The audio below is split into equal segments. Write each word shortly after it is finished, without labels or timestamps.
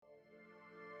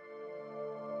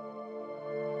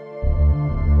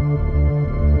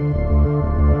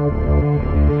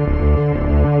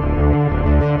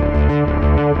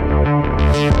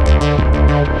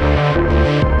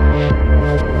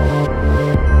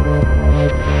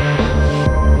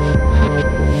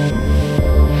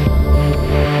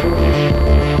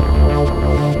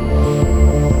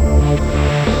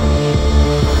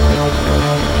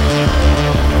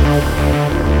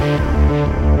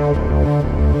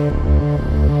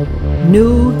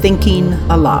New Thinking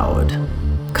Aloud.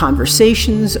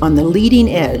 Conversations on the leading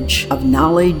edge of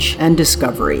knowledge and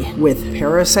discovery with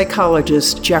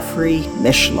parapsychologist Jeffrey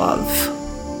Mishlove.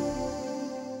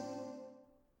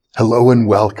 Hello and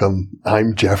welcome.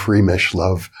 I'm Jeffrey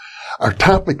Mishlove. Our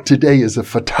topic today is a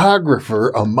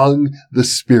photographer among the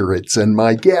spirits, and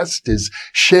my guest is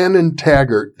Shannon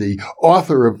Taggart, the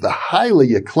author of the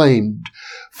highly acclaimed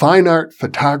fine art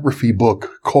photography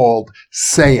book called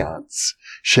Seance.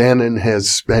 Shannon has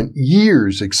spent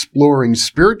years exploring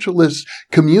spiritualist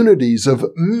communities of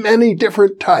many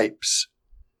different types.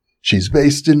 She's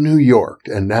based in New York,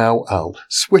 and now I'll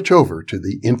switch over to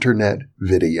the internet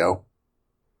video.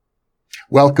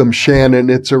 Welcome, Shannon.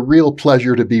 It's a real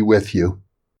pleasure to be with you.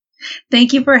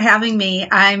 Thank you for having me.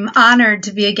 I'm honored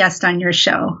to be a guest on your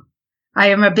show. I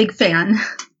am a big fan.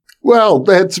 Well,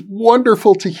 that's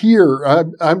wonderful to hear.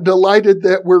 I'm delighted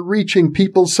that we're reaching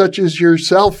people such as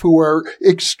yourself who are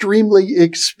extremely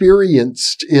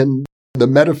experienced in the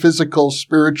metaphysical,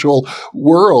 spiritual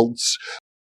worlds.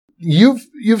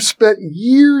 You've spent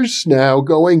years now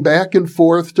going back and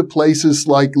forth to places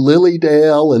like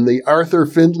Lilydale and the Arthur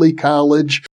Findlay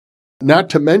College, not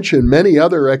to mention many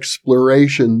other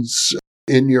explorations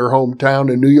in your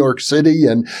hometown in New York City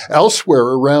and elsewhere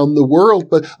around the world.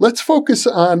 But let's focus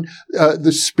on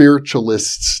the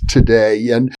spiritualists today.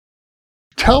 And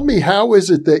tell me, how is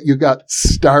it that you got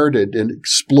started in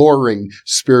exploring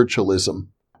spiritualism?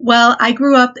 Well, I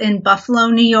grew up in Buffalo,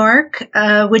 New York,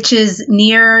 which is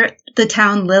near the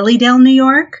town Lilydale, New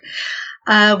York,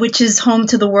 which is home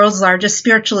to the world's largest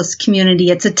spiritualist community.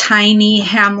 It's a tiny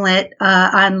hamlet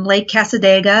on Lake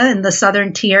Cassadaga in the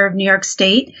southern tier of New York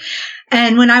State.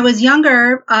 And when I was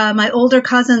younger, my older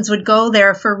cousins would go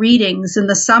there for readings in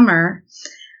the summer.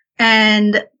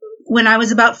 And when I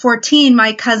was about 14,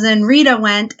 my cousin Rita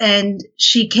went, and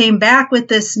she came back with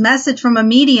this message from a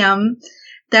medium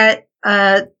that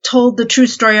told the true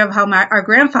story of how our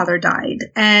grandfather died.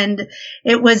 And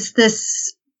it was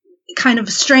this kind of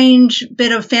strange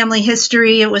bit of family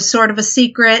history. It was sort of a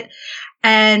secret.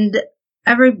 And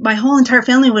my whole entire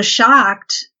family was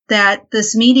shocked that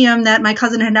this medium that my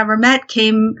cousin had never met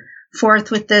came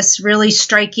forth with this really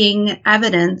striking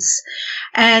evidence.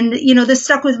 And, this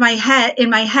stuck in my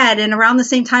head. And around the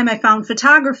same time, I found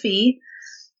photography.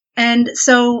 And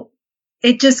so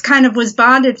it just kind of was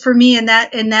bonded for me in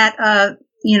that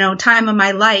time of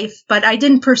my life. But I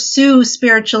didn't pursue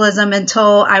spiritualism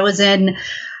until I was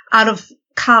out of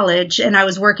college and I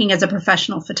was working as a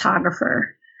professional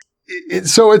photographer.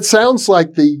 So it sounds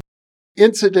like the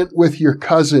incident with your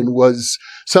cousin was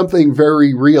something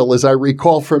very real. As I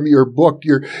recall from your book,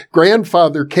 your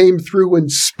grandfather came through in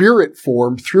spirit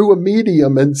form through a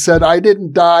medium and said, "I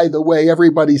didn't die the way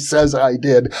everybody says I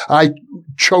did. I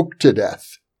choked to death."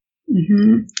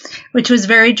 Mm-hmm. Which was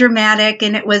very dramatic.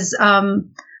 And it was,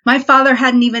 my father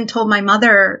hadn't even told my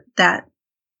mother that,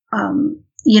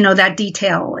 that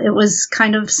detail. It was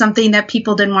kind of something that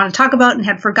people didn't want to talk about and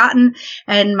had forgotten.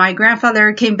 And my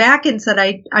grandfather came back and said,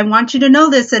 I want you to know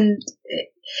this. And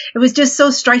it was just so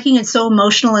striking and so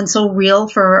emotional and so real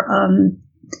for,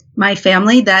 my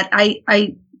family that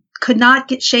I could not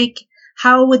shake.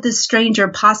 How would this stranger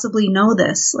possibly know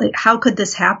this? Like, how could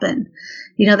this happen?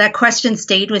 That question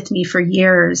stayed with me for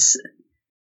years.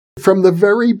 From the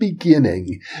very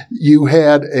beginning, you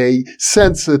had a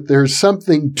sense that there's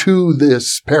something to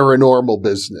this paranormal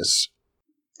business.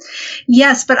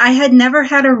 Yes, but I had never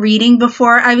had a reading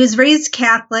before. I was raised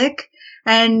Catholic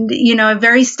and,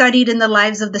 very studied in the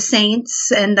lives of the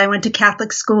saints. And I went to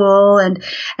Catholic school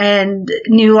and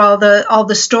knew all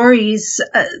the stories.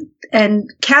 And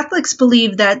Catholics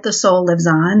believe that the soul lives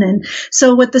on. And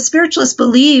so what the spiritualists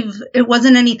believe, it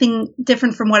wasn't anything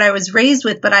different from what I was raised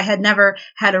with, but I had never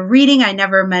had a reading. I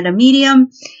never met a medium.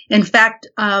 In fact,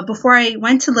 before I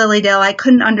went to Lilydale, I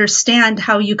couldn't understand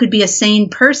how you could be a sane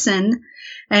person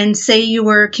and say you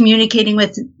were communicating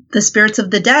with the spirits of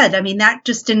the dead. I mean, that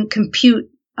just didn't compute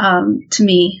to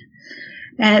me.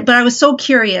 But I was so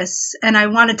curious, and I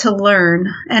wanted to learn.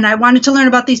 And I wanted to learn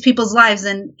about these people's lives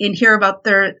and hear about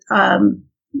their,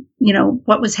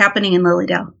 what was happening in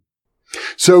Lilydale.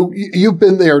 So you've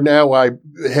been there now, I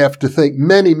have to think,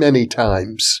 many, many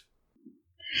times.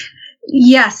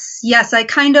 Yes. I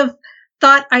kind of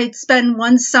thought I'd spend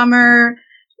one summer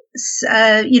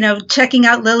checking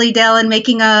out Lilydale and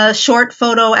making a short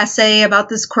photo essay about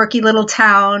this quirky little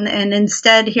town. And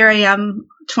instead, here I am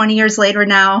 20 years later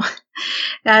now,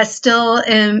 still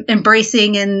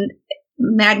embracing and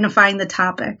magnifying the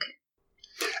topic.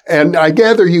 And I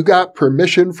gather you got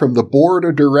permission from the board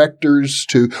of directors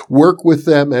to work with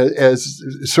them as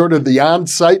sort of the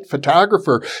on-site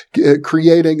photographer,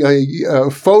 creating a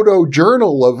photo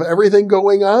journal of everything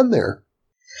going on there.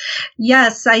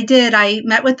 Yes, I did. I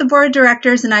met with the board of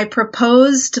directors and I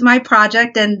proposed my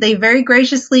project, and they very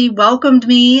graciously welcomed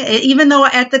me, even though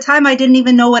at the time I didn't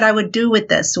even know what I would do with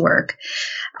this work.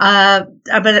 But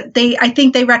I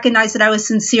think they recognized that I was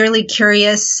sincerely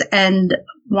curious and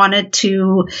wanted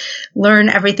to learn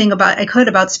everything I could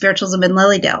about spiritualism in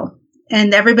Lilydale.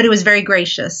 And everybody was very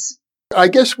gracious. I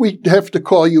guess we have to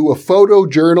call you a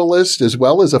photojournalist as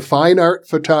well as a fine art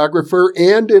photographer.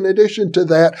 And in addition to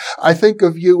that, I think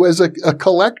of you as a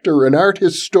collector, an art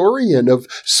historian of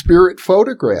spirit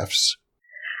photographs.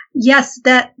 Yes,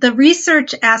 the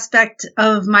research aspect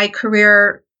of my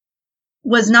career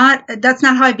that's not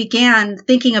how I began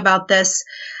thinking about this,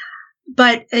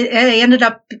 but it ended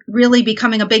up really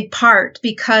becoming a big part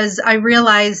because I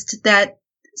realized that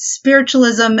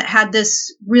spiritualism had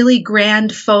this really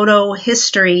grand photo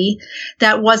history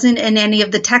that wasn't in any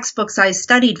of the textbooks I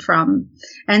studied from.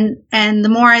 And the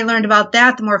more I learned about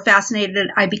that, the more fascinated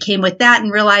I became with that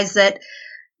and realized that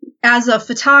as a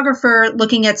photographer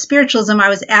looking at spiritualism, I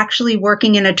was actually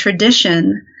working in a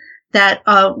tradition that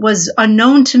was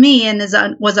unknown to me and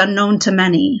was unknown to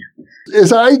many.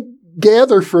 As I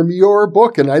gather from your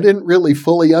book, and I didn't really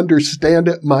fully understand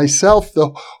it myself,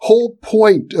 the whole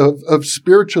point of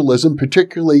spiritualism,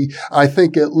 particularly I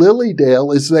think at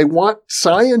Lilydale, is they want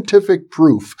scientific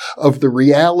proof of the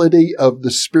reality of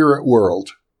the spirit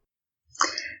world.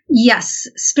 Yes,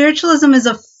 spiritualism is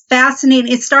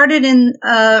it started in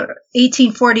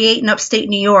 1848 in upstate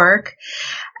New York.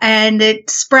 And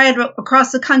it spread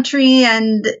across the country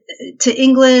and to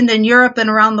England and Europe and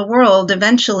around the world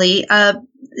eventually.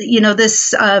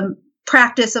 This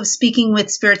practice of speaking with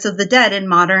spirits of the dead in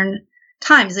modern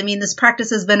times. I mean, this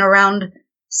practice has been around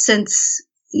since,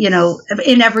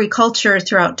 in every culture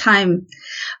throughout time.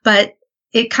 But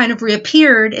it kind of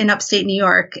reappeared in upstate New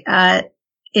York in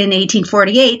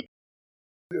 1848.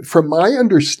 From my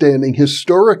understanding,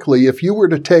 historically, if you were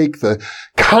to take the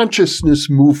consciousness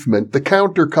movement, the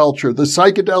counterculture, the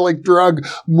psychedelic drug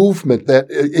movement that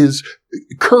is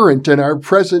current in our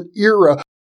present era,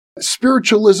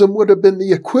 spiritualism would have been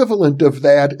the equivalent of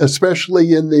that,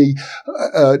 especially in the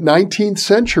 19th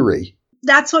century.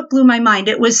 That's what blew my mind.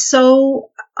 It was so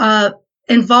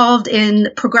involved in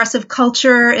progressive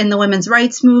culture, in the women's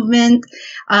rights movement,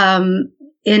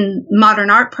 in modern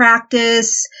art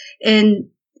practice, in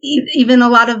even a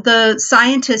lot of the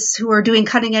scientists who are doing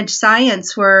cutting edge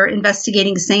science were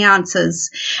investigating seances.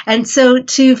 And so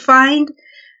to find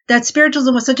that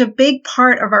spiritualism was such a big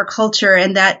part of our culture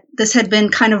and that this had been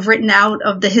kind of written out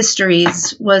of the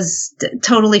histories was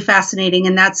totally fascinating.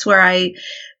 And that's where I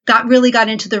really got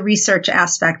into the research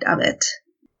aspect of it.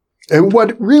 And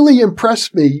what really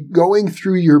impressed me going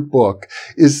through your book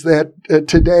is that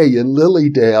today in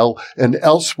Lilydale and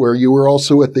elsewhere, you were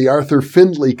also at the Arthur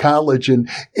Findlay College in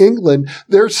England,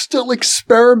 they're still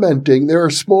experimenting. There are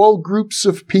small groups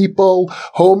of people,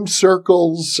 home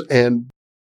circles, and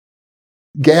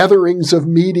gatherings of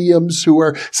mediums who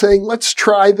are saying, let's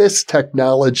try this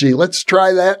technology, let's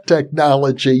try that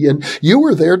technology. And you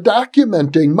were there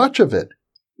documenting much of it.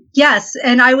 Yes,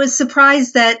 and I was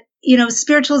surprised that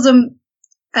spiritualism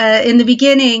in the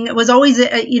beginning was always,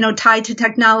 tied to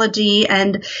technology,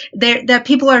 and that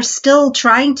people are still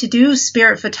trying to do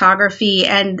spirit photography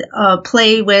and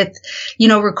play with,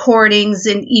 recordings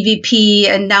and EVP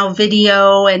and now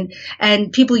video,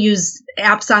 and people use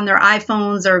apps on their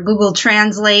iPhones or Google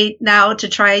Translate now to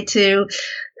try to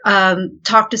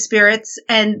talk to spirits.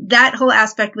 And that whole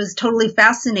aspect was totally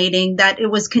fascinating that it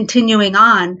was continuing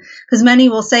on, because many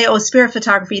will say, oh, spirit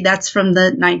photography, that's from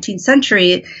the 19th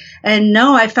century. And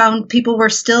no, I found people were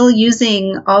still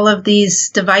using all of these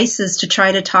devices to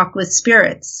try to talk with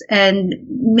spirits and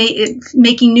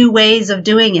making new ways of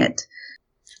doing it.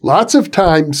 Lots of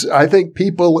times, I think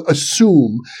people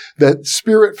assume that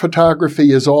spirit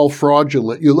photography is all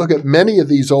fraudulent. You look at many of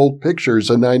these old pictures,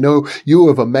 and I know you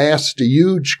have amassed a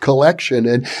huge collection,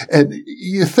 and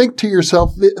you think to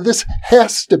yourself, this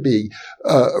has to be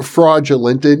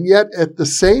fraudulent. And yet, at the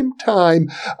same time,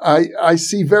 I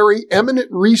see very eminent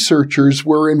researchers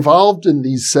were involved in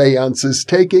these seances,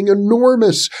 taking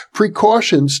enormous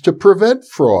precautions to prevent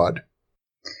fraud.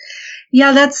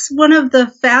 Yeah, that's one of the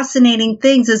fascinating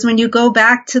things is when you go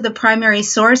back to the primary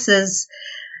sources,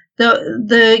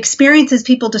 the experiences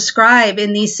people describe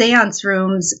in these seance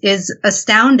rooms is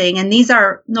astounding. And these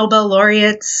are Nobel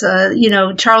laureates.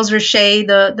 Charles Richet,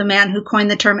 the man who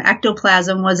coined the term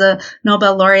ectoplasm, was a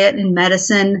Nobel laureate in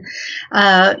medicine.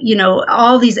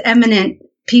 All these eminent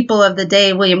people of the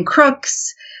day, William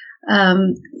Crookes,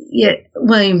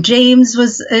 William James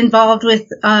was involved with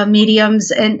mediums.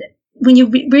 And when you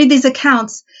read these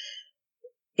accounts,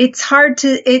 it's hard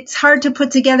to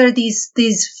put together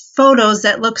these photos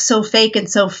that look so fake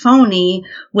and so phony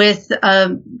with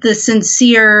the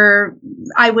sincere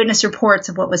eyewitness reports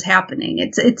of what was happening.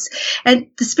 And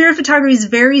the spirit photography is a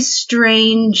very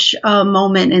strange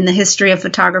moment in the history of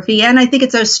photography, and I think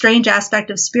it's a strange aspect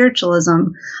of spiritualism.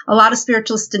 A lot of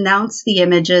spiritualists denounce the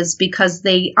images because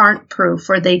they aren't proof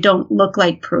or they don't look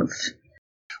like proof.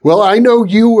 Well, I know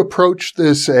you approach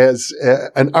this as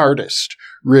an artist,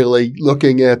 really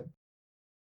looking at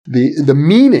the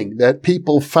meaning that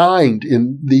people find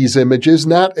in these images,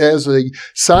 not as a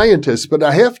scientist. But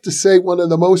I have to say one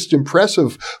of the most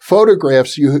impressive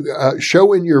photographs you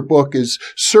show in your book is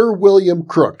Sir William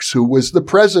Crookes, who was the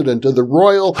president of the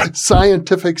Royal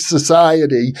Scientific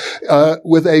Society,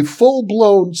 with a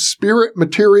full-blown spirit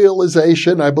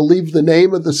materialization. I believe the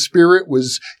name of the spirit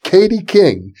was Katie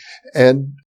King.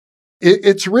 And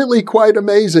it's really quite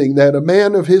amazing that a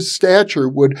man of his stature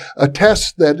would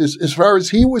attest that as far as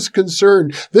he was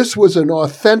concerned, this was an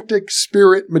authentic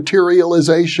spirit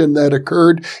materialization that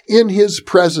occurred in his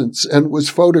presence and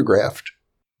was photographed.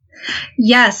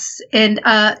 Yes. And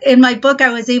in my book,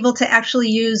 I was able to actually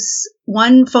use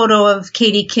one photo of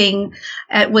Katie King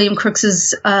at William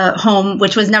Crookes's home,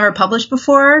 which was never published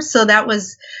before. So that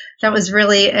was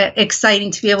really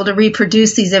exciting to be able to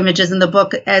reproduce these images in the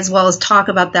book as well as talk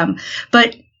about them.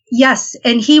 But yes,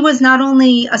 and he was not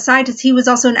only a scientist, he was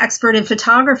also an expert in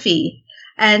photography.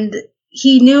 And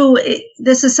he knew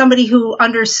this is somebody who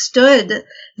understood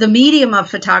the medium of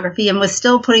photography and was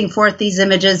still putting forth these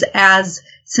images as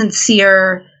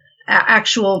sincere,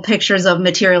 actual pictures of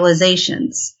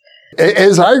materializations.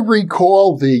 As I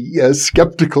recall, the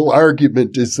skeptical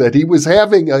argument is that he was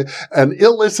having an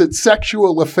illicit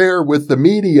sexual affair with the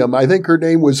medium. I think her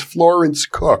name was Florence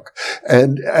Cook.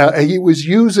 And he was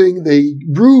using the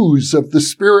ruse of the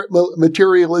spirit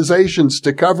materializations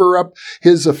to cover up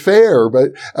his affair.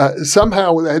 But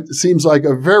somehow that seems like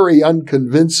a very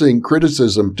unconvincing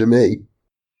criticism to me.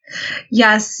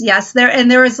 Yes.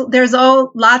 There's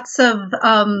lots of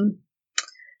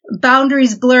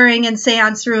boundaries blurring in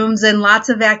seance rooms and lots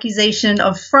of accusation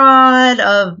of fraud,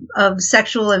 of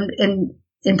sexual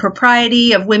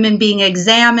impropriety, of women being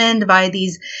examined by the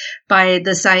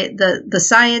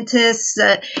scientists.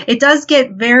 It does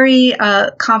get very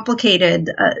complicated,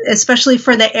 especially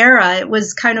for the era. It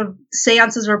was kind of,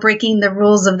 seances were breaking the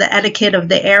rules of the etiquette of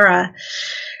the era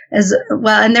as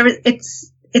well. And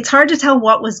it's hard to tell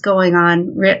what was going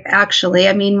on, actually.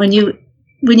 I mean, when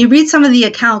you read some of the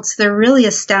accounts, they're really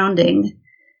astounding.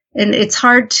 And it's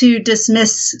hard to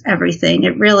dismiss everything.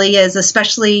 It really is,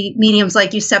 especially mediums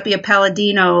like Eusebia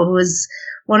Palladino, who is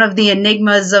one of the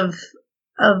enigmas of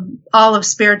all of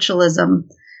spiritualism.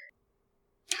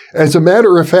 As a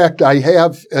matter of fact, I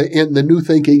have in the New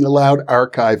Thinking Aloud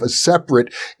archive a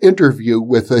separate interview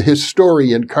with the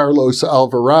historian Carlos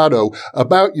Alvarado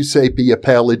about Eusebia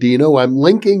Palladino. I'm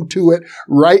linking to it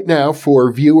right now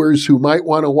for viewers who might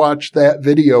want to watch that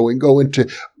video and go into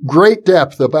great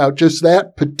depth about just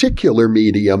that particular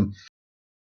medium.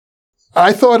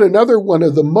 I thought another one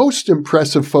of the most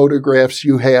impressive photographs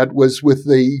you had was with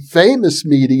the famous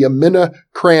medium Minna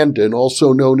Crandon,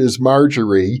 also known as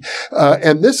Marjorie.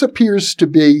 And this appears to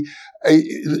be,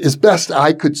 as best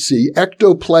I could see,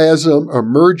 ectoplasm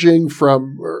emerging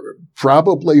from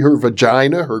probably her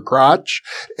vagina, her crotch.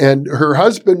 And her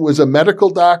husband was a medical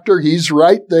doctor. He's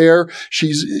right there.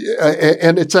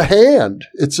 And it's a hand.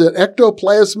 It's an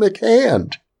ectoplasmic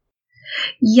hand.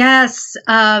 Yes,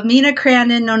 Minna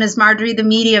Crandon, known as Marjorie the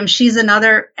Medium, she's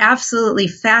another absolutely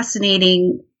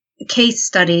fascinating case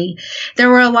study. There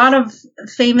were a lot of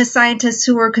famous scientists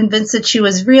who were convinced that she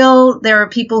was real. There are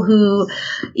people who,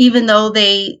 even though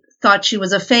they thought she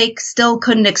was a fake, still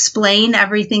couldn't explain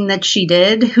everything that she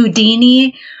did.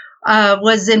 Houdini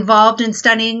was involved in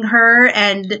studying her,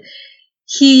 and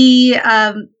he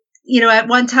at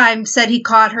one time said he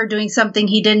caught her doing something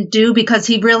he didn't do because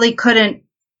he really couldn't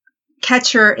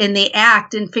catch her in the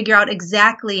act and figure out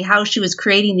exactly how she was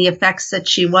creating the effects that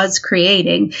she was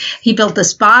creating. He built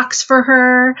this box for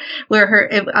her where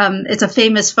it's a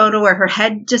famous photo where her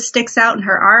head just sticks out in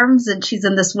her arms and she's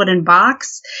in this wooden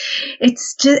box.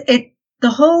 It's just, the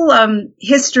whole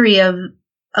history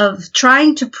of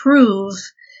trying to prove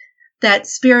that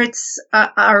spirits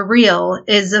are real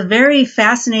is a very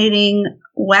fascinating,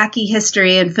 wacky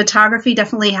history, and photography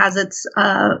definitely has its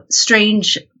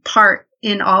strange part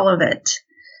in all of it.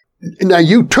 Now,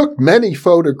 you took many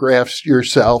photographs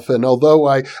yourself, and although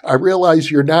I realize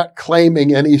you're not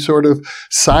claiming any sort of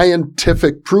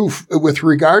scientific proof with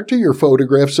regard to your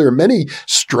photographs, there are many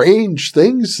strange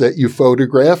things that you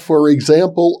photograph. For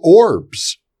example,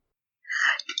 orbs.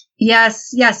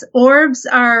 Yes. Orbs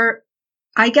are,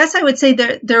 I guess I would say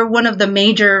they're one of the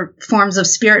major forms of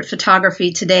spirit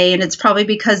photography today, and it's probably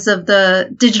because of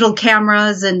the digital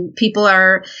cameras, and people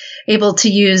are able to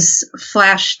use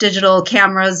flash digital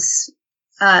cameras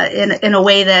in a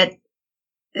way that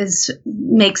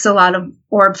makes a lot of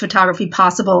orb photography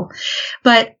possible.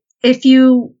 But if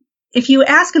you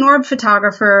ask an orb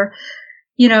photographer,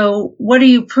 what are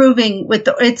you proving with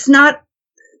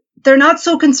they're not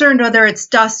so concerned whether it's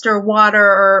dust or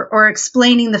water or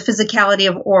explaining the physicality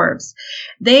of orbs.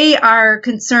 They are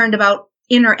concerned about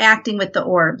interacting with the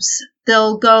orbs.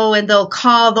 They'll go and they'll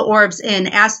call the orbs in,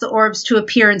 ask the orbs to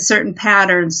appear in certain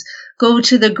patterns, go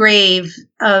to the grave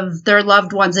of their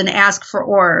loved ones and ask for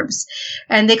orbs.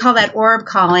 And they call that orb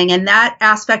calling. And that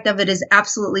aspect of it is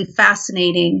absolutely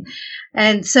fascinating.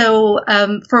 And so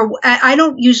I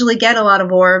don't usually get a lot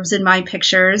of orbs in my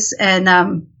pictures. And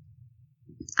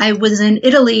I was in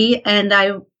Italy, and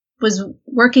I was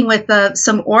working with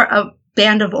a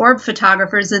band of orb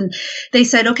photographers, and they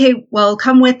said, okay, well,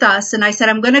 come with us. And I said,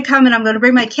 I'm going to come and I'm going to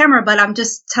bring my camera, but I'm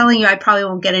just telling you, I probably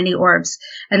won't get any orbs.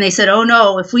 And they said, oh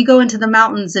no, if we go into the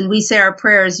mountains and we say our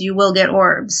prayers, you will get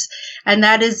orbs. And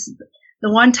that is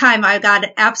the one time I got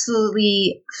an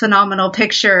absolutely phenomenal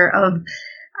picture of,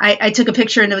 I took a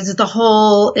picture, and it was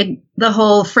the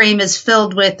whole frame is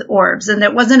filled with orbs, and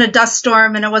it wasn't a dust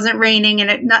storm, and it wasn't raining,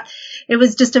 and it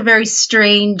was just a very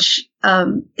strange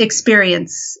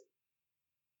experience.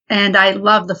 And I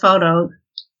love the photo.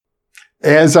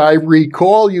 As I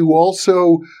recall, you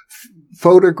also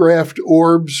photographed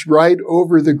orbs right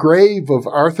over the grave of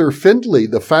Arthur Findlay,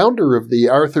 the founder of the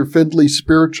Arthur Findlay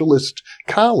Spiritualist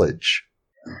College.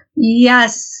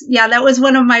 Yes. Yeah, that was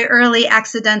one of my early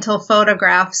accidental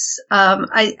photographs.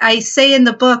 I say in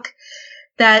the book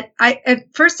that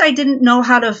at first I didn't know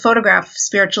how to photograph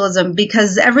spiritualism,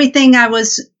 because everything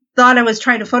thought I was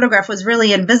trying to photograph was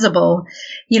really invisible.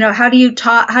 How do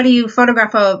you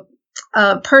photograph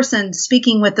a person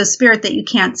speaking with a spirit that you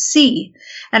can't see?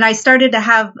 And I started to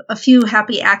have a few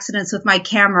happy accidents with my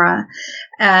camera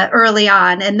early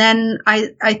on. And then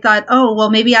I thought, oh,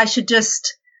 well, maybe I should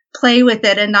just play with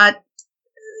it and not,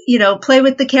 play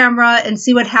with the camera and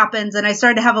see what happens. And I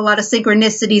started to have a lot of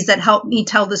synchronicities that helped me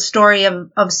tell the story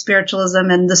of spiritualism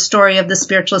and the story of the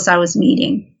spiritualists I was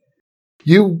meeting.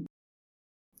 You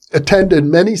attended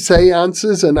many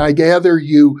seances, and I gather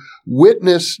you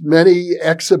witnessed many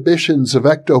exhibitions of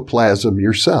ectoplasm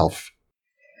yourself.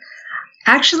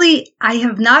 Actually, I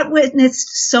have not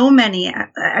witnessed so many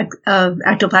of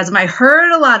ectoplasm. I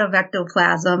heard a lot of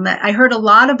ectoplasm. I heard a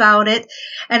lot about it.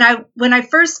 And when I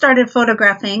first started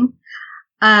photographing,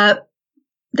 nobody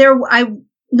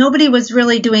was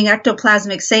really doing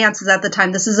ectoplasmic seances at the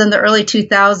time. This is in the early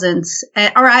 2000s,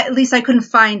 or at least I couldn't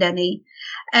find any.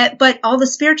 But all the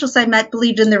spiritualists I met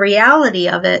believed in the reality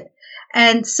of it.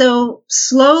 And so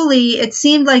slowly it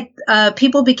seemed like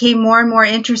people became more and more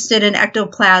interested in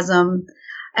ectoplasm.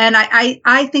 And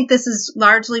I think this is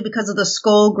largely because of the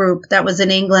Skoll group that was in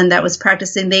England that was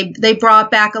practicing. They brought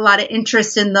back a lot of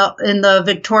interest in the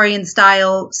Victorian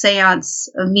style seance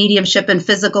mediumship and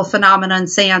physical phenomena in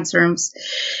seance rooms.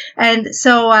 And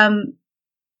so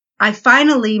I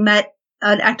finally met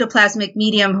an ectoplasmic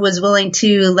medium who was willing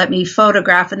to let me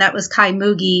photograph, and that was Kai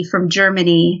Mugi from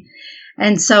Germany.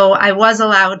 And so I was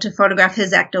allowed to photograph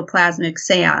his ectoplasmic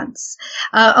seance.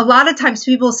 A lot of times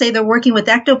people say they're working with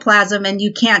ectoplasm and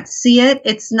you can't see it.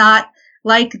 It's not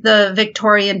like the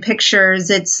Victorian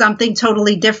pictures. It's something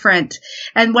totally different.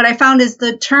 And what I found is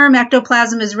the term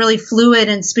ectoplasm is really fluid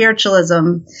in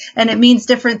spiritualism, and it means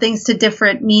different things to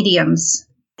different mediums.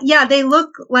 Yeah, they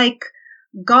look like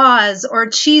gauze or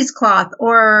cheesecloth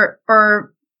or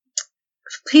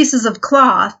pieces of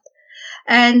cloth.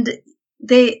 And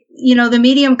the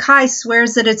medium Kai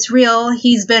swears that it's real.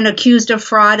 He's been accused of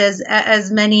fraud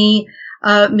as many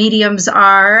mediums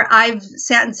are. I've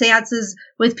sat in seances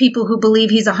with people who believe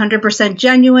he's 100%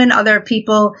 genuine. Other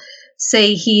people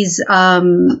say he's,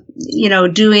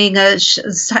 doing a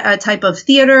type of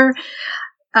theater.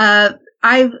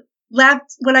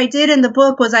 What I did in the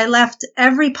book was I left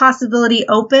every possibility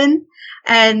open.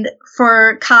 And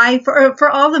for Kai, for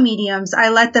all the mediums, I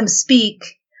let them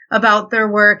speak about their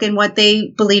work and what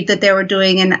they believed that they were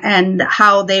doing and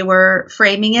how they were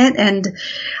framing it. And,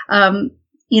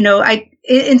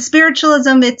 in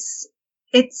spiritualism, it's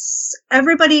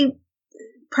everybody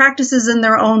practices in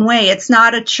their own way. It's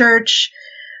not a church.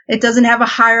 It doesn't have a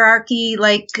hierarchy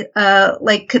like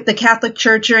the Catholic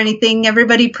Church or anything.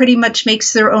 Everybody pretty much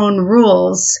makes their own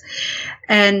rules.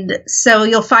 And so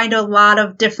you'll find a lot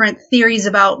of different theories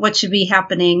about what should be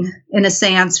happening in a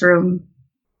seance room.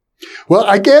 Well,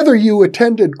 I gather you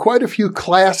attended quite a few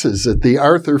classes at the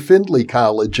Arthur Findlay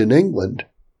College in England.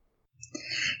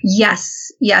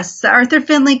 Yes. The Arthur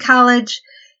Findlay College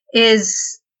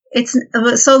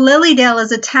so Lilydale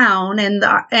is a town,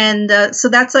 and so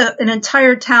that's an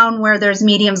entire town where there's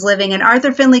mediums living. And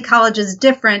Arthur Findlay College is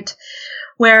different,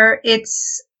 where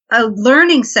it's a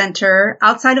learning center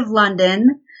outside of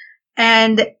London.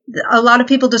 And a lot of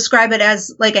people describe it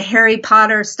as like a Harry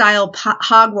Potter style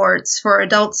Hogwarts for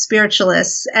adult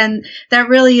spiritualists. And that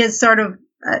really is sort of,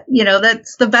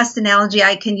 that's the best analogy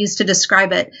I can use to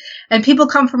describe it. And people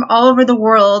come from all over the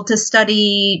world to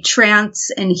study trance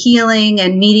and healing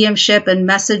and mediumship and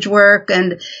message work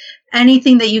and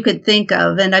anything that you could think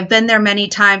of. And I've been there many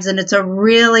times, and it's a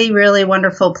really, really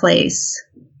wonderful place.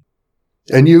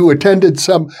 And you attended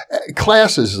some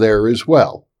classes there as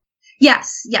well.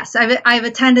 Yes. I've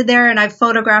attended there, and I've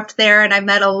photographed there, and I've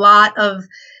met a lot of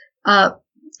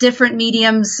different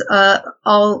mediums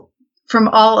from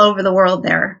all over the world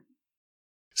there.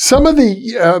 Some of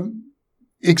the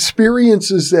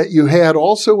experiences that you had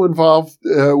also involved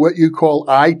what you call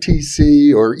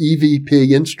ITC or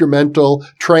EVP, instrumental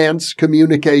trance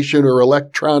communication or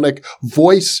electronic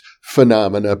voice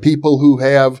phenomena. People who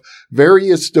have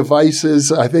various devices,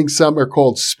 I think some are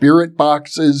called spirit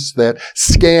boxes, that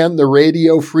scan the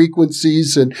radio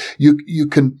frequencies, and you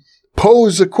can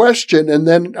pose a question, and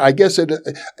then I guess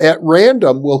at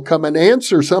random will come an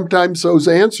answer. Sometimes those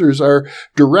answers are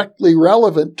directly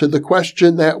relevant to the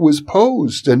question that was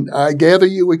posed, and I gather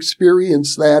you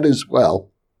experienced that as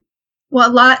well.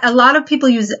 Well, a lot of people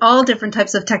use all different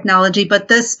types of technology, but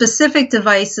this specific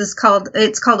device is called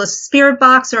a spirit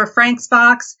box or a Frank's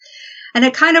box, and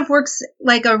it kind of works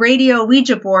like a radio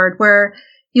Ouija board, where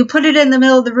you put it in the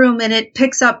middle of the room and it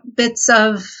picks up bits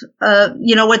of,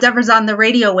 whatever's on the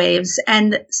radio waves.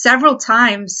 And several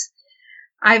times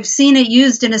I've seen it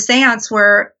used in a seance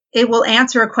where it will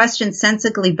answer a question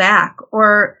sensibly back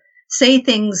or say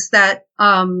things that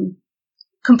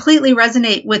completely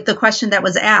resonate with the question that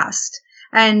was asked.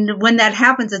 And when that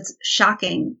happens, it's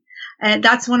shocking. And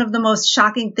that's one of the most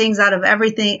shocking things out of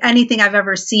anything I've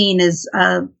ever seen is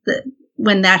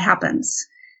when that happens.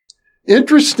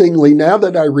 Interestingly, now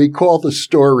that I recall the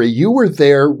story, you were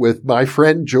there with my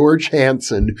friend George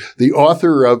Hansen, the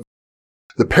author of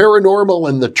The Paranormal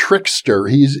and the Trickster.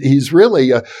 He's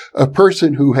really a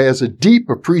person who has a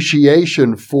deep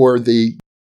appreciation for the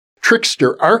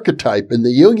trickster archetype in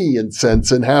the Jungian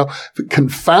sense and how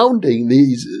confounding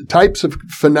these types of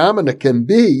phenomena can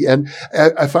be. And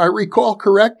if I recall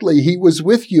correctly, he was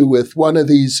with you with one of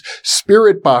these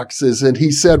spirit boxes, and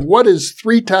he said, "What is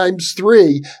 3 times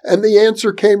 3?" And the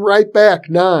answer came right back,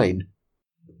 9.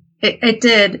 It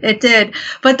did.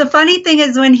 But the funny thing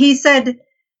is, when he said,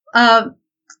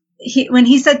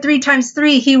 3 times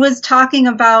 3, he was talking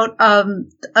about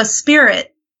a spirit.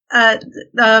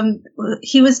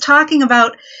 He was talking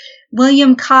about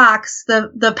William Cox,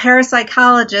 the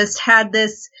parapsychologist, had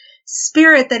this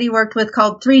spirit that he worked with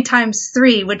called 3 times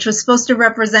 3, which was supposed to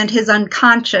represent his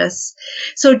unconscious.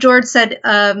 So George said,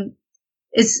 I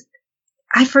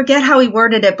forget how he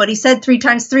worded it, but he said 3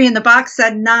 times 3 and the box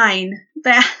said 9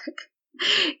 back.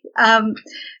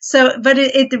 But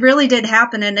it really did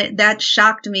happen, and that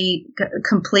shocked me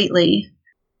completely.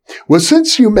 Well,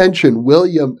 since you mentioned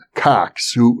William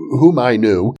Cox, whom I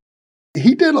knew,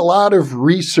 he did a lot of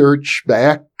research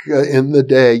back in the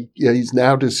day. He's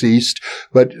now deceased,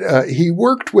 but he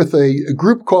worked with a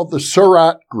group called the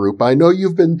Surratt Group. I know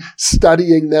you've been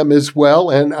studying them as well,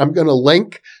 and I'm going to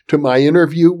link to my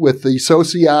interview with the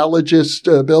sociologist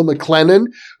Bill McLennan,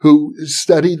 who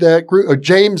studied that group, or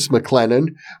James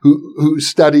McLennan, who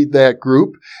studied that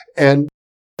group, and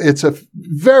it's a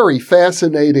very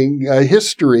fascinating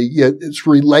history. It's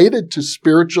related to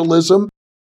spiritualism.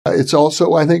 It's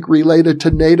also, I think, related to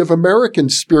Native American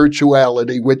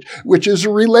spirituality, which is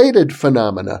a related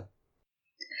phenomena.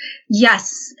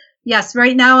 Yes.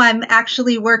 Right now, I'm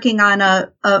actually working on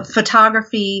a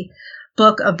photography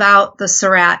book about the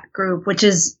Surratt Group, which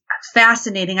is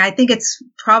fascinating. I think it's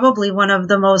probably one of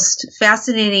the most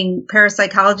fascinating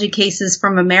parapsychology cases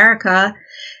from America,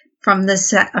 from the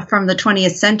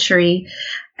 20th century.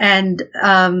 And,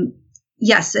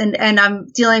 Yes, and I'm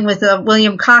dealing with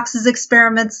William Cox's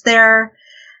experiments there,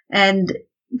 and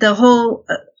the whole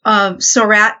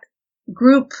SORAT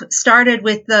group started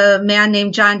with the man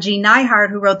named John G.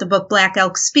 Neihardt, who wrote the book Black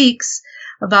Elk Speaks,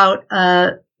 about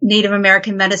a Native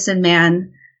American medicine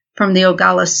man from the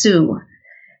Oglala Sioux.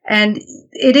 And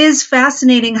it is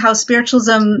fascinating how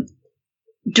spiritualism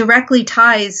directly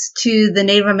ties to the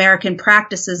Native American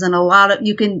practices, and a lot of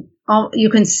you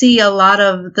can see a lot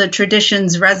of the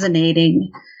traditions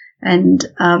resonating, and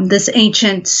this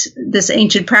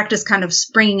ancient practice kind of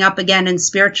springing up again in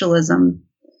spiritualism.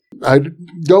 I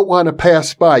don't want to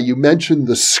pass by. You mentioned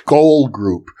the Skoll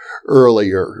group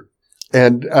earlier.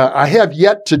 And I have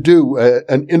yet to do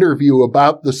an interview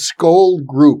about the Skoll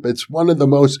group. It's one of the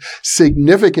most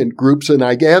significant groups, and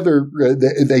I gather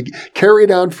they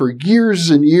carried on for years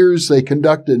and years. They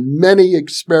conducted many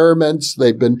experiments.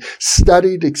 They've been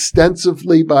studied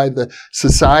extensively by the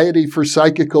Society for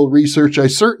Psychical Research. I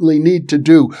certainly need to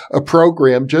do a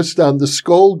program just on the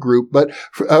Skoll group, but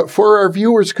for our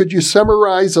viewers, could you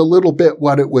summarize a little bit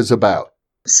what it was about?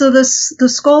 So the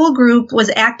Skoll group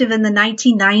was active in the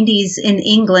 1990s in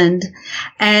England,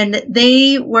 and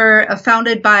they were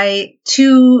founded by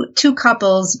two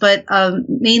couples, but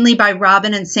mainly by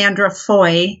Robin and Sandra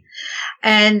Foy.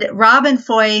 And Robin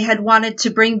Foy had wanted to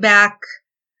bring back,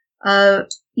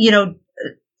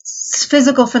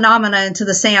 physical phenomena into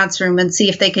the seance room and see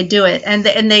if they could do it. And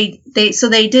they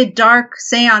did dark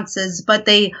seances, but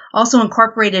they also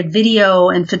incorporated video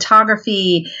and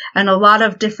photography and a lot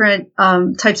of different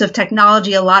types of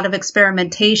technology, a lot of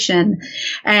experimentation.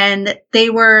 And they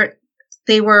were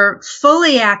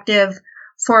fully active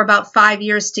for about 5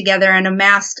 years together and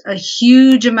amassed a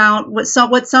huge amount,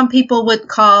 what some people would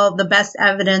call the best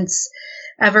evidence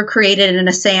ever created in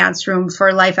a seance room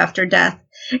for life after death.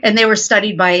 And they were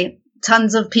studied by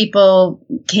tons of people,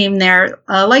 came there,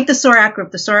 like the SORAT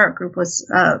group. The SORAT group was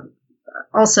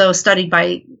also studied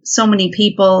by so many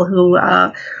people who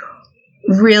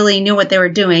really knew what they were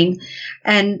doing.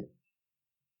 And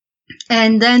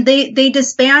then they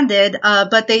disbanded,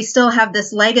 but they still have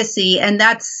this legacy. And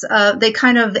that's they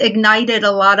kind of ignited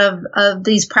a lot of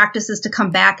these practices to come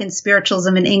back in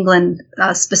spiritualism in England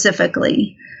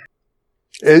specifically.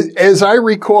 As I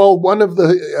recall, one of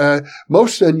the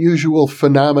most unusual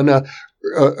phenomena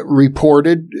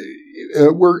reported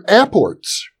were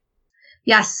apports.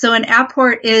 Yes. So an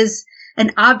apport is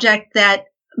an object that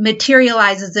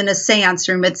materializes in a seance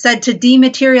room. It's said to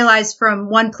dematerialize from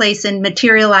one place and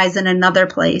materialize in another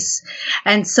place.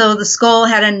 And so the Skoll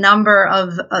had a number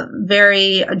of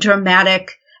very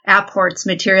dramatic apports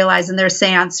materialize in their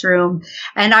seance room.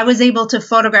 And I was able to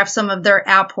photograph some of their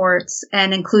apports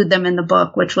and include them in the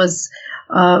book, which was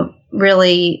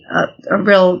really a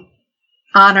real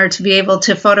honor to be able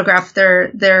to photograph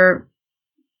their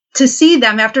to see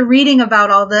them after reading about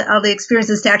all the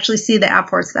experiences, to actually see the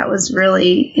apports. That was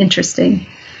really interesting.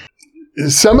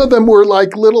 Some of them were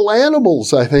like little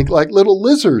animals, I think, like little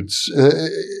lizards.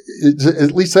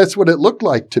 At least that's what it looked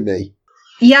like to me.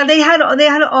 Yeah, they had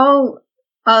all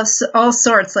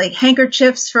sorts, like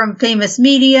handkerchiefs from famous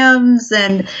mediums,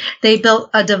 and they built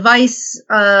a device.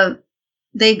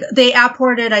 They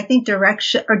apported, I think,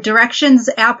 directions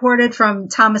apported from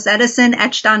Thomas Edison,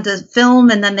 etched onto film,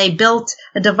 and then they built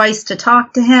a device to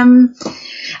talk to him.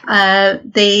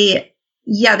 They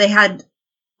had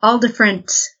all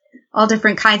different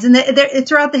kinds, and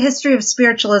throughout the history of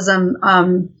spiritualism,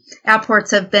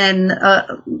 apports have been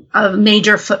a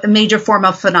major form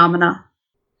of phenomena.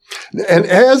 And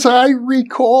as I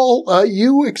recall,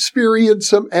 you experienced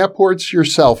some apports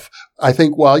yourself, I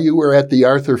think, while you were at the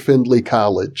Arthur Findlay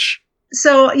College.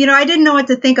 So, I didn't know what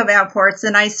to think of apports,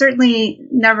 and I certainly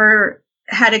never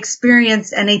had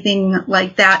experienced anything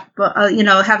like that,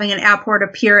 having an apport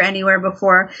appear anywhere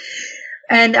before.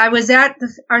 And I was at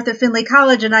the Arthur Findlay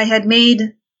College, and I had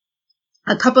made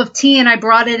a cup of tea, and I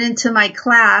brought it into my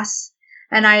class,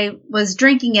 and I was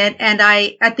drinking it, and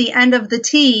at the end of the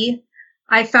tea,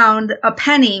 I found a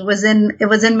penny it was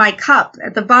in my cup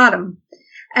at the bottom.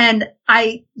 And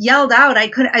I yelled out, I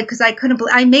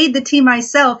made the tea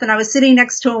myself, and I was sitting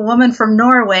next to a woman from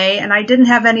Norway, and I didn't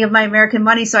have any of my American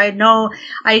money, so I had no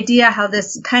idea how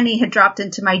this penny had dropped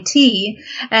into my tea.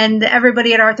 And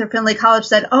everybody at Arthur Findlay College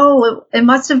said, oh, it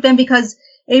must have been because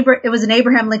it was an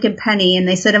Abraham Lincoln penny. And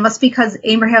they said it must be because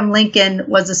Abraham Lincoln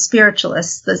was a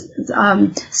spiritualist.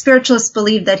 The spiritualists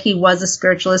believed that he was a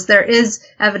spiritualist. There is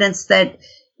evidence that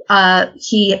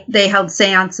they held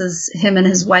seances, him and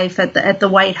his wife, at the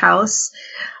White House.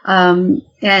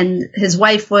 And his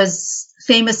wife was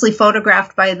famously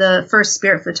photographed by the first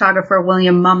spirit photographer,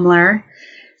 William Mumler.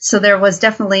 So there was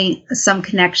definitely some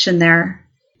connection there.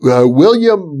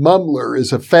 William Mumler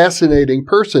is a fascinating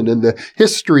person in the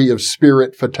history of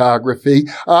spirit photography,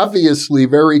 obviously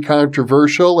very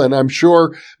controversial, and I'm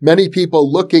sure many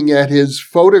people looking at his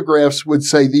photographs would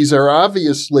say these are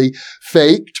obviously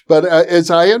faked, but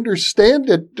as I understand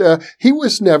it, he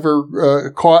was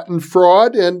never caught in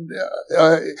fraud, and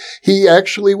he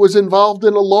actually was involved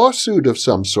in a lawsuit of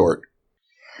some sort.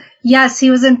 Yes,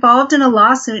 he was involved in a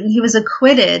lawsuit, and he was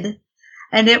acquitted.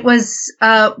 And it was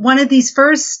one of these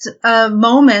first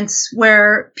moments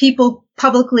where people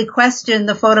publicly question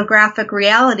the photographic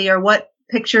reality, or what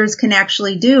pictures can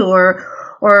actually do, or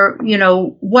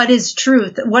what is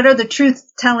truth? What are the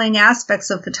truth-telling aspects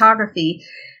of photography?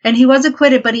 And he was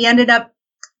acquitted, but he ended up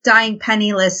dying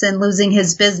penniless and losing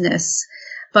his business.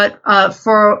 But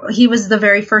he was the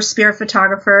very first spirit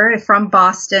photographer from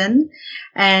Boston,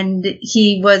 and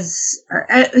he was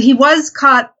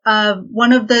caught.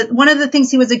 One of the things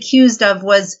he was accused of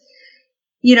was,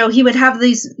 he would have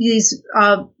these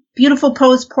beautiful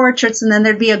posed portraits, and then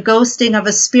there'd be a ghosting of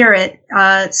a spirit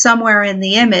somewhere in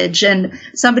the image, and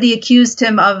somebody accused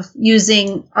him of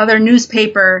using other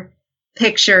newspaper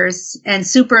pictures and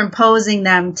superimposing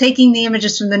them, taking the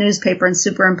images from the newspaper and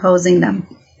superimposing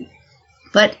them.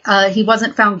 But he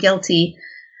wasn't found guilty,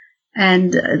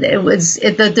 and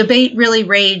the debate really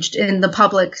raged in the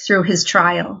public through his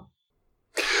trial.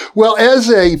 Well, as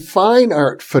a fine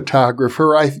art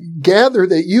photographer, I gather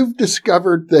that you've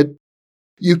discovered that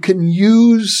you can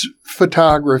use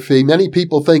photography. Many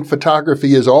people think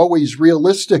photography is always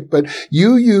realistic, but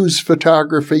you use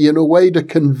photography in a way to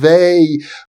convey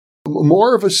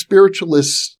more of a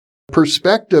spiritualist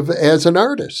perspective as an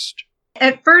artist.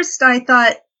 At first, I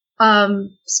thought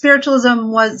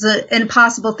spiritualism was an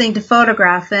impossible thing to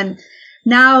photograph, and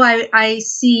now I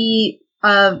see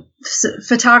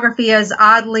photography as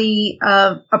oddly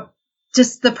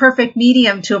just the perfect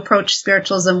medium to approach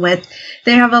spiritualism with.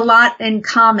 They have a lot in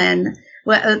common.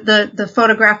 The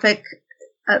photographic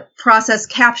process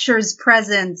captures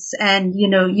presence, and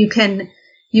you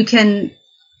can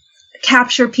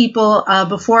capture people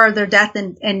before their death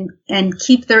and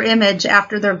keep their image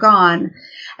after they're gone.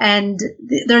 And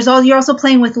you're also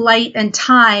playing with light and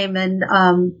time, and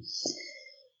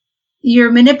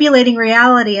you're manipulating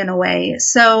reality in a way.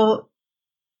 So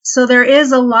there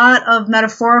is a lot of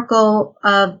metaphorical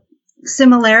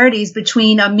similarities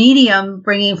between a medium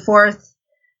bringing forth,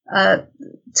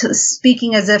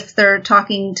 speaking as if they're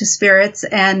talking to spirits,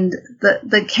 and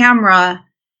the camera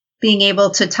being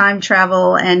able to time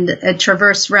travel and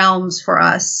traverse realms for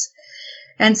us.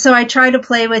 And so I try to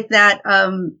play with that,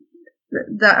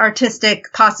 the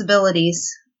artistic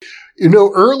possibilities.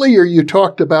 Earlier you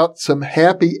talked about some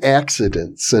happy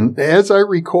accidents. And as I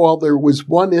recall, there was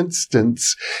one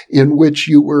instance in which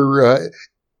you were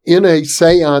in a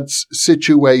seance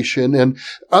situation, and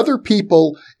other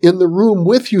people in the room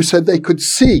with you said they could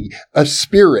see a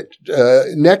spirit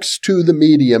next to the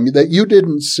medium that you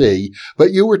didn't see,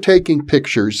 but you were taking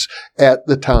pictures at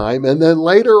the time. And then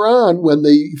later on, when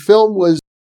the film was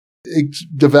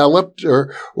developed,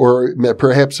 or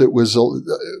perhaps it was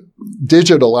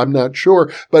digital, I'm not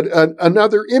sure, but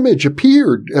another image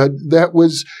appeared that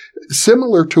was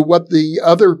similar to what the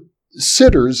other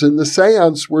sitters in the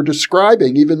seance were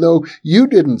describing. Even though you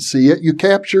didn't see it, you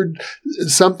captured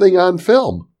something on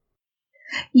film.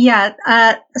 Yeah.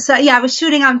 I was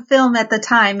shooting on film at the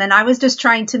time, and I was just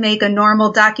trying to make a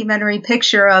normal documentary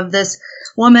picture of this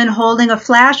woman holding a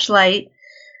flashlight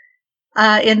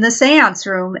in the seance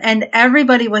room, and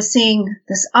everybody was seeing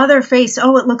this other face.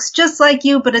 Oh, it looks just like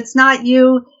you, but it's not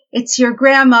you. It's your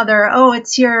grandmother. Oh,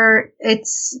 it's your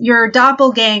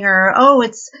doppelganger. Oh,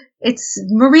 it's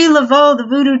Marie Laveau, the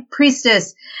voodoo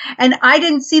priestess. And I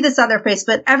didn't see this other face,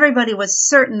 but everybody was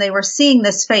certain they were seeing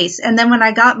this face. And then when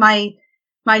I got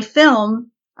my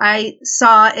film, I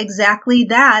saw exactly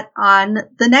that on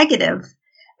the negative,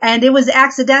 and it was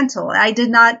accidental. I did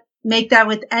not make that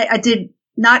I did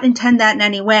not intend that in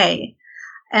any way.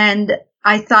 And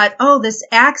I thought, oh, this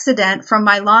accident from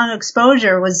my long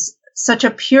exposure was such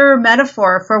a pure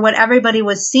metaphor for what everybody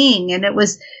was seeing. And it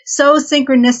was so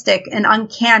synchronistic and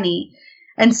uncanny.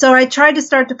 And so I tried to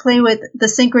start to play with the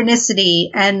synchronicity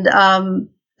and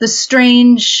the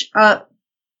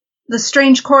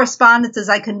strange correspondences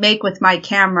I could make with my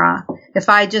camera if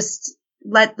I just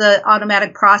let the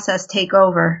automatic process take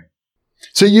over.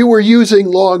 So you were using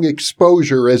long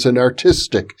exposure as an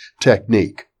artistic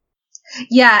technique.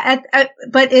 Yeah,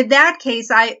 but in that case,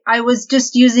 I was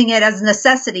just using it as a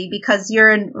necessity, because you're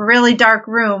in a really dark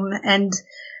room, and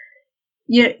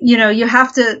you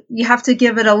have to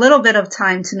give it a little bit of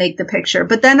time to make the picture.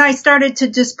 But then I started to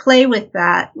just play with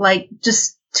that, like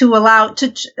just to allow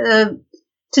to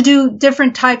to do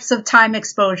different types of time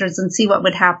exposures and see what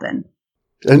would happen.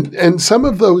 And some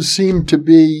of those seem to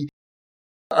be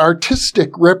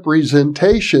artistic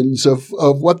representations of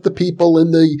what the people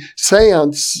in the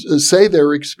seance say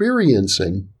they're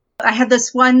experiencing. I had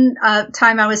this one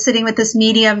time I was sitting with this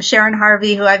medium, Sharon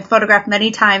Harvey, who I've photographed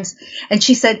many times, and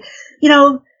she said,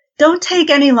 don't take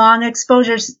any long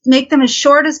exposures, make them as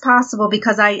short as possible,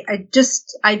 because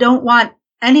I don't want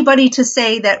anybody to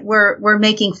say that we're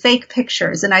making fake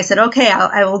pictures. And I said, okay,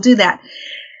 I will do that.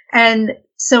 And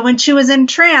so when she was in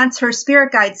trance, her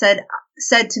spirit guide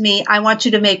said to me, I want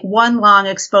you to make one long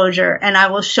exposure and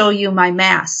I will show you my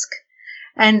mask.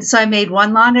 And so I made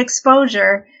one long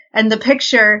exposure, and the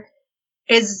picture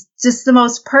is just the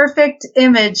most perfect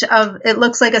image of, it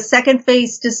looks like a second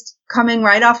face just coming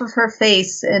right off of her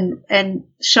face and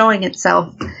showing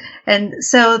itself. And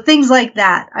so things like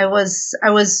that, I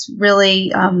was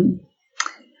really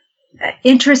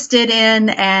interested in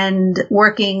and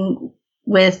working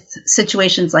with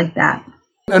situations like that.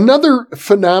 Another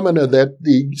phenomena that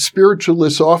the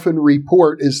spiritualists often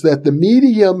report is that the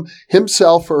medium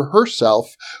himself or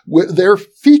herself, their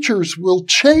features will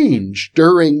change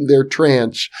during their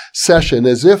trance session,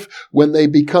 as if when they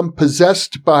become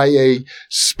possessed by a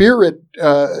spirit,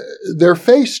 their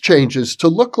face changes to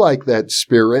look like that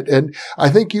spirit. And I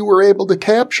think you were able to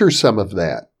capture some of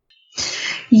that.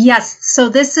 Yes. So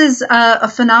this is a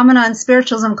phenomenon in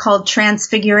spiritualism called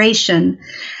transfiguration.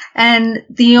 And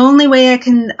the only way I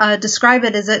can describe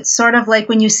it is it's sort of like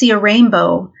when you see a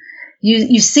rainbow.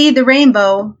 You see the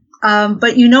rainbow,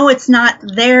 but it's not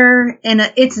there.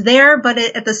 It's there, but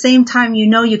at the same time,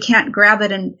 you can't grab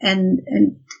it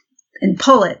and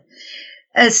pull it.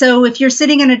 So if you're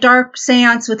sitting in a dark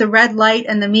seance with a red light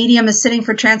and the medium is sitting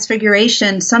for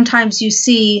transfiguration, sometimes you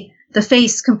see the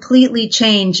face completely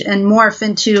change and morph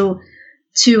into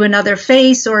another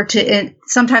face, or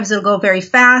sometimes it'll go very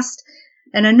fast.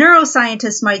 And a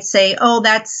neuroscientist might say, oh,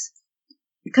 that's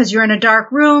because you're in a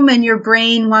dark room and your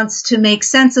brain wants to make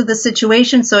sense of the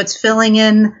situation, so it's filling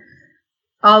in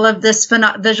all of this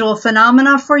visual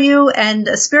phenomena for you. And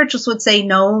a spiritualist would say,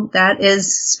 no, that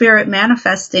is spirit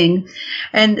manifesting.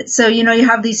 And so, you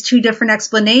have these two different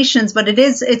explanations, but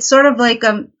it's sort of like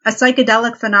a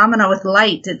psychedelic phenomena with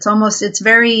light. It's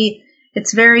very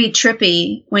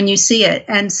trippy when you see it.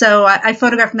 And so I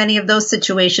photographed many of those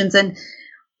situations, and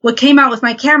what came out with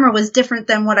my camera was different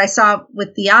than what I saw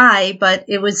with the eye, but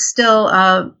it was still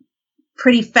a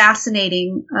pretty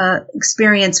fascinating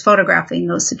experience photographing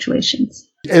those situations.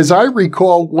 As I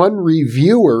recall, one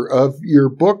reviewer of your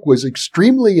book was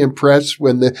extremely impressed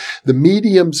when the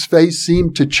medium's face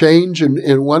seemed to change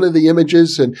in one of the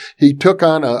images, and he took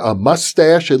on a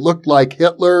mustache. It looked like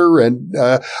Hitler, and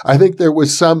I think there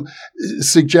was some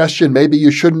suggestion maybe you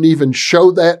shouldn't even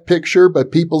show that picture,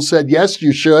 but people said, yes,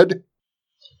 you should.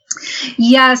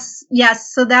 Yes.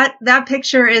 So that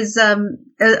picture is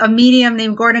a medium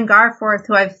named Gordon Garforth,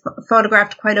 who I've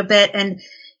photographed quite a bit, and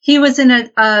he was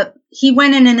he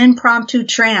went in an impromptu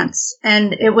trance,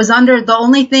 and it was the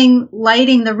only thing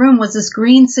lighting the room was this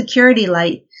green security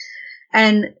light,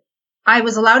 and I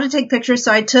was allowed to take pictures,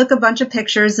 so I took a bunch of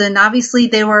pictures, and obviously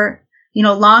they were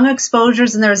long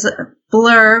exposures, and there was a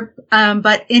blur,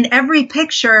 but in every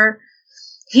picture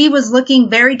he was looking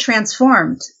very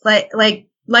transformed,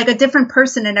 like a different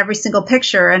person in every single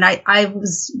picture. And I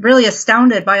was really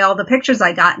astounded by all the pictures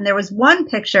I got. And there was one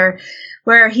picture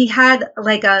where he had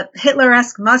like a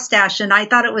Hitler-esque mustache, and I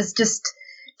thought it was just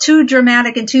too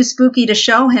dramatic and too spooky to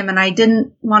show him, and I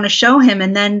didn't want to show him.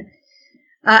 And then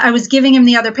I was giving him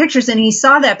the other pictures, and he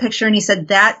saw that picture, and he said,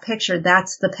 that picture,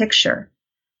 that's the picture.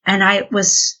 And I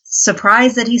was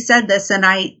surprised that he said this, and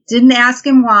I didn't ask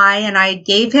him why, and I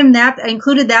gave him I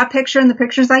included that picture in the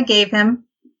pictures I gave him.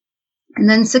 And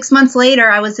then 6 months later,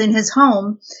 I was in his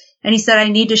home, and he said, I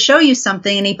need to show you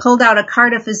something. And he pulled out a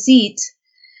carte de visite,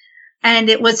 and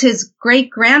it was his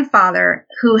great-grandfather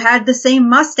who had the same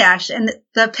mustache. And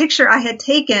the picture I had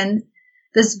taken,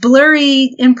 this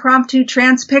blurry, impromptu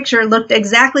trance picture, looked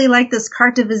exactly like this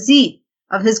carte de visite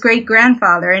of his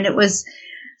great-grandfather. And it was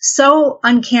so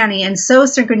uncanny and so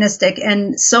synchronistic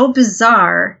and so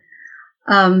bizarre.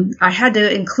 I had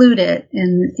to include it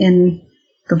in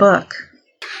the book.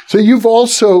 So you've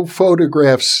also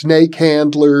photographed snake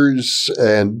handlers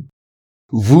and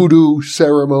voodoo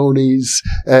ceremonies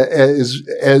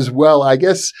as well. I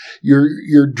guess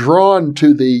you're drawn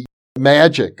to the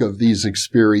magic of these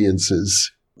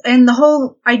experiences. And the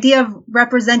whole idea of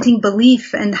representing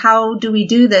belief, and how do we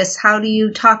do this? How do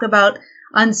you talk about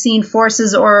unseen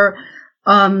forces or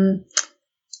other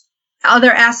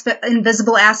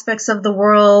invisible aspects of the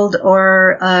world,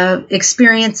 or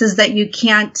experiences that you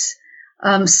can't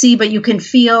see, but you can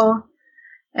feel.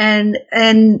 And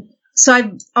so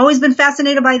I've always been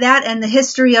fascinated by that and the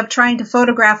history of trying to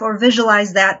photograph or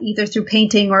visualize that either through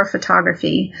painting or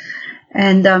photography.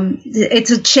 And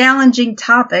it's a challenging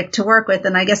topic to work with,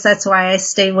 and I guess that's why I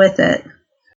stay with it.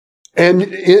 And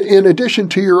in addition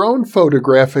to your own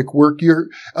photographic work, you're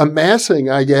amassing,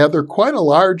 I gather, quite a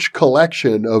large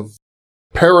collection of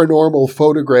paranormal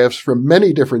photographs from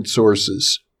many different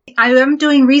sources. I am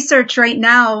doing research right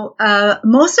now.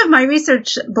 Most of my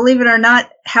research, believe it or not,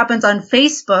 happens on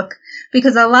Facebook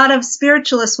because a lot of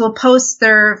spiritualists will post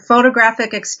their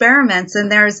photographic experiments, and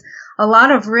there's a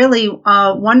lot of really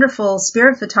wonderful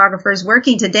spirit photographers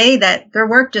working today that their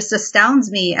work just astounds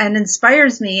me and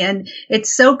inspires me, and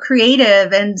it's so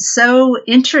creative and so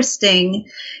interesting.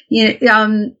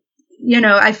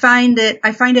 I find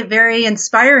it very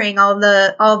inspiring, all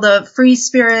the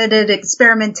free-spirited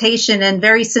experimentation and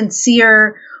very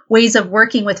sincere ways of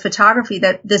working with photography,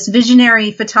 that this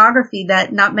visionary photography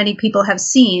that not many people have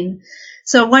seen.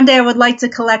 So one day I would like to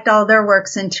collect all their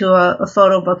works into a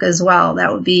photo book as well.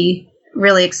 That would be a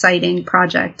really exciting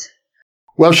project.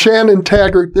 Well, Shannon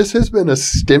Taggart, this has been a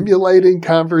stimulating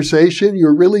conversation.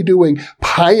 You're really doing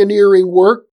pioneering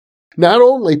work. Not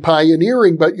only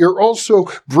pioneering, but you're also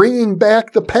bringing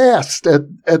back the past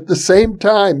at the same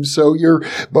time. So you're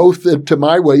both, to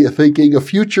my way of thinking, a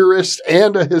futurist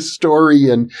and a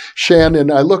historian. Shannon,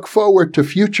 I look forward to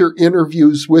future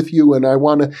interviews with you, and I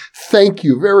want to thank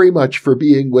you very much for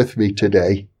being with me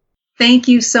today. Thank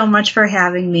you so much for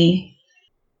having me.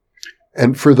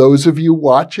 And for those of you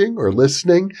watching or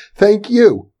listening, thank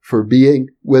you for being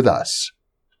with us.